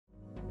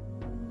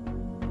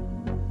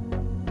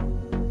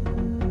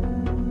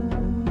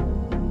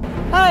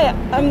Hi,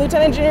 I'm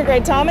Lieutenant Junior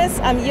Grade Thomas.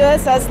 I'm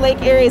USS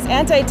Lake Erie's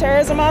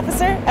anti-terrorism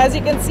officer. As you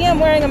can see, I'm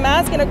wearing a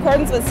mask in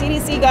accordance with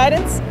CDC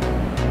guidance.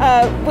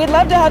 We'd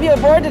love to have you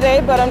aboard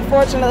today, but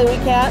unfortunately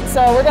we can't.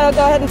 So we're going to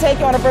go ahead and take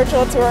you on a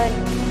virtual tour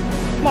and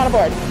come on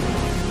aboard.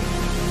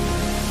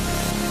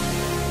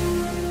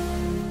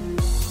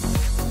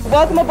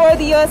 Welcome aboard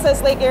the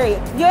USS Lake Erie.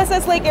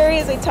 USS Lake Erie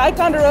is a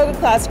Ticonderoga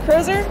class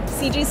cruiser,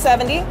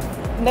 CG-70.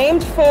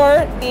 Named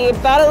for the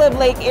Battle of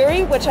Lake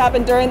Erie, which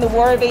happened during the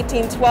War of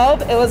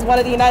 1812. It was one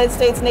of the United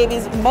States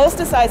Navy's most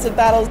decisive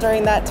battles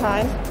during that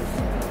time.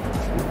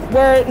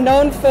 We're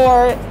known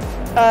for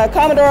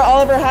Commodore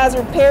Oliver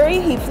Hazard Perry.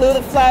 He flew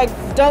the flag,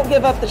 "Don't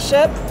give up the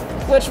ship,"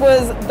 which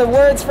was the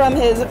words from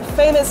his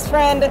famous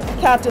friend,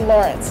 Captain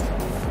Lawrence.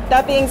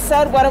 That being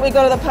said, why don't we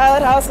go to the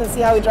pilot house and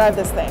see how we drive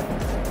this thing.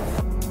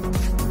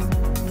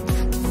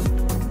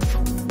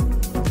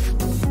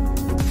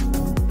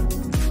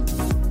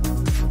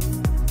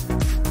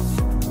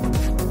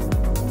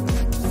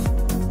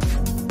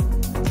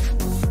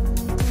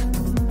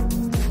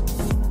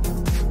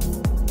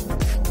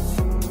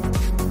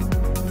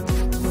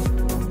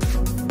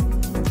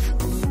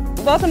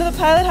 Welcome to the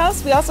pilot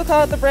house. We also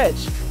call it the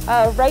bridge.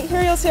 Right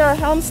here you'll see our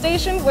helm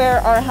station,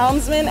 where our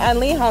helmsman and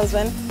lee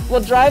helmsman will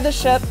drive the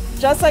ship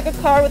just like a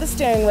car with a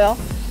steering wheel.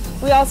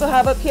 We also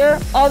have up here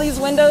all these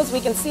windows. We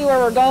can see where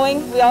we're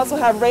going. We also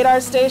have radar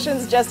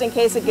stations just in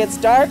case it gets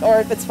dark or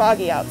if it's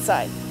foggy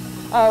outside.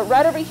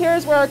 Right over here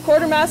is where our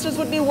quartermasters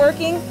would be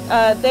working.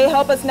 They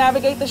help us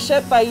navigate the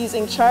ship by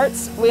using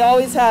charts. We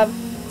always have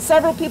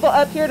several people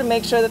up here to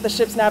make sure that the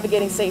ship's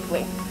navigating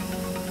safely.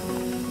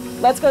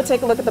 Let's go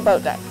take a look at the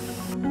boat deck.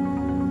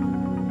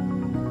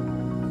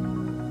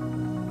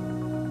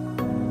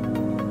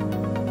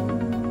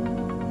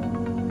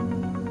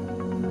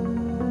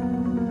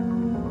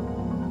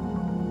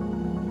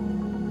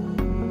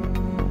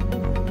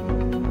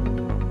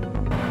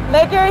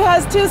 Lake Erie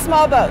has two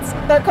small boats.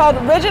 They're called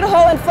rigid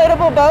hull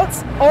inflatable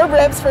boats, or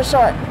RIBs for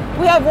short.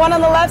 We have one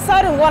on the left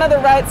side and one on the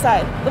right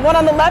side. The one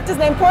on the left is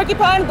named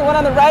Porcupine, the one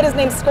on the right is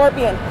named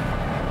Scorpion.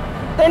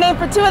 They're named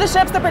for two of the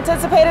ships that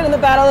participated in the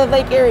Battle of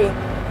Lake Erie.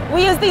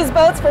 We use these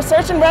boats for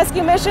search and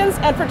rescue missions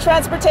and for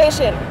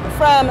transportation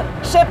from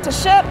ship to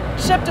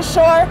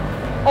shore,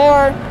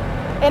 or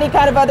any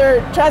kind of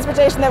other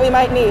transportation that we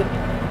might need.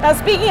 Now,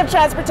 speaking of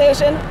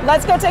transportation,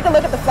 let's go take a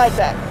look at the flight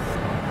deck.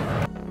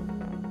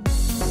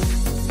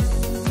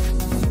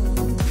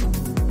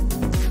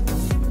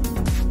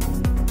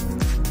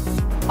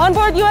 On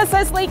board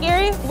USS Lake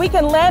Erie, we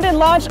can land and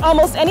launch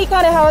almost any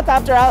kind of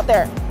helicopter out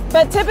there.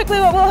 But typically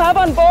what we'll have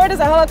on board is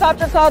a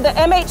helicopter called the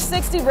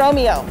MH-60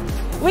 Romeo.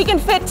 We can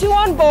fit two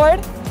on board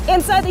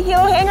inside the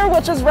helo hangar,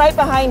 which is right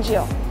behind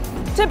you.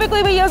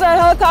 Typically we use our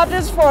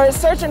helicopters for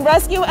search and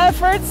rescue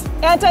efforts,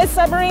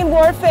 anti-submarine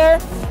warfare,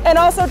 and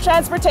also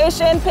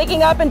transportation,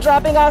 picking up and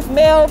dropping off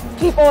mail,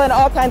 people, and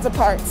all kinds of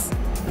parts.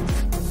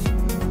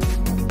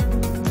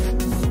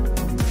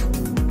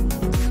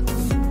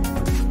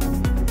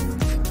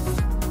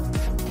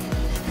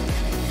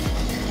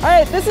 All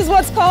right, this is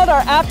what's called our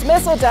aft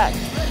missile deck.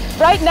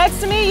 Right next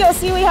to me, you'll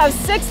see we have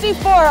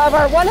 64 of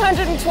our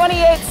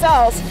 128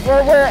 cells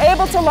where we're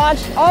able to launch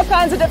all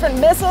kinds of different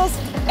missiles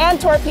and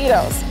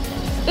torpedoes.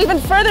 Even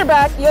further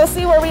back, you'll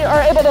see where we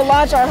are able to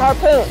launch our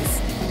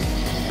harpoons.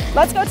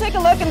 Let's go take a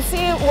look and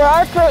see where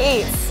our crew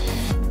eats.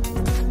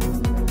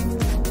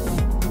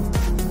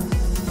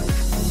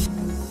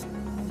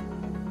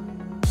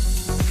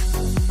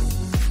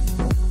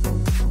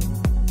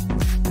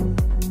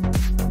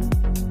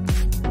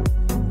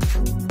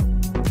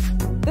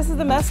 This is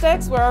the mess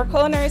decks, where our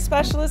culinary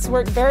specialists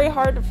work very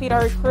hard to feed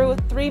our crew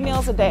 3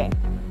 meals a day.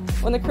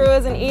 When the crew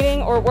isn't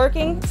eating or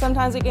working,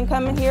 sometimes we can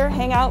come in here,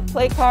 hang out,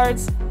 play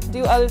cards,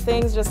 do other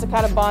things just to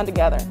kind of bond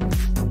together.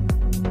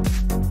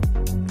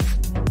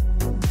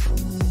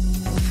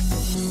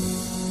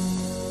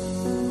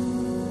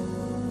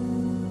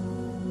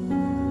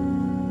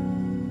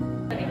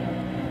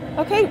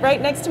 Okay,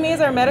 right next to me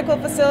is our medical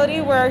facility,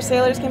 where our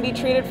sailors can be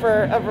treated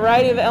for a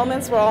variety of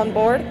ailments while on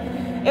board.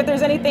 If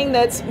there's anything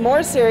that's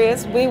more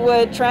serious, we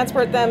would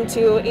transport them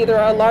to either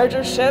a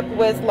larger ship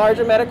with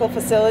larger medical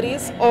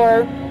facilities,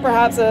 or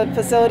perhaps a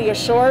facility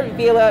ashore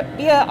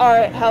via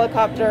our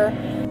helicopter.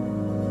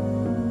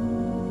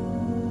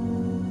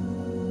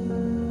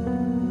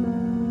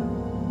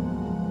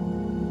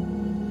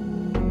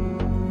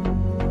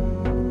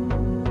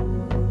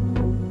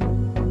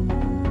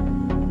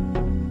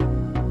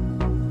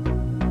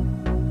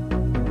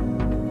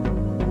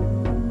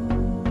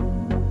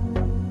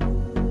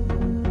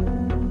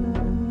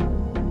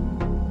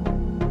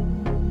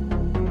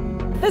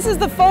 This is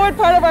the forward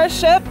part of our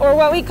ship, or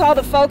what we call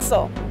the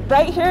forecastle.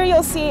 Right here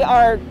you'll see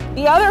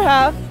the other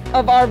half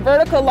of our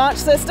vertical launch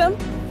system,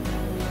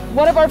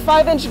 one of our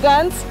 5-inch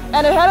guns,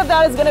 and ahead of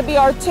that is going to be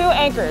our 2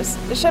 anchors.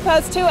 The ship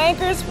has 2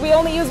 anchors. We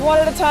only use one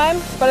at a time,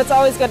 but it's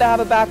always good to have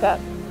a backup.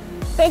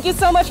 Thank you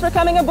so much for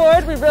coming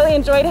aboard. We really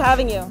enjoyed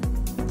having you.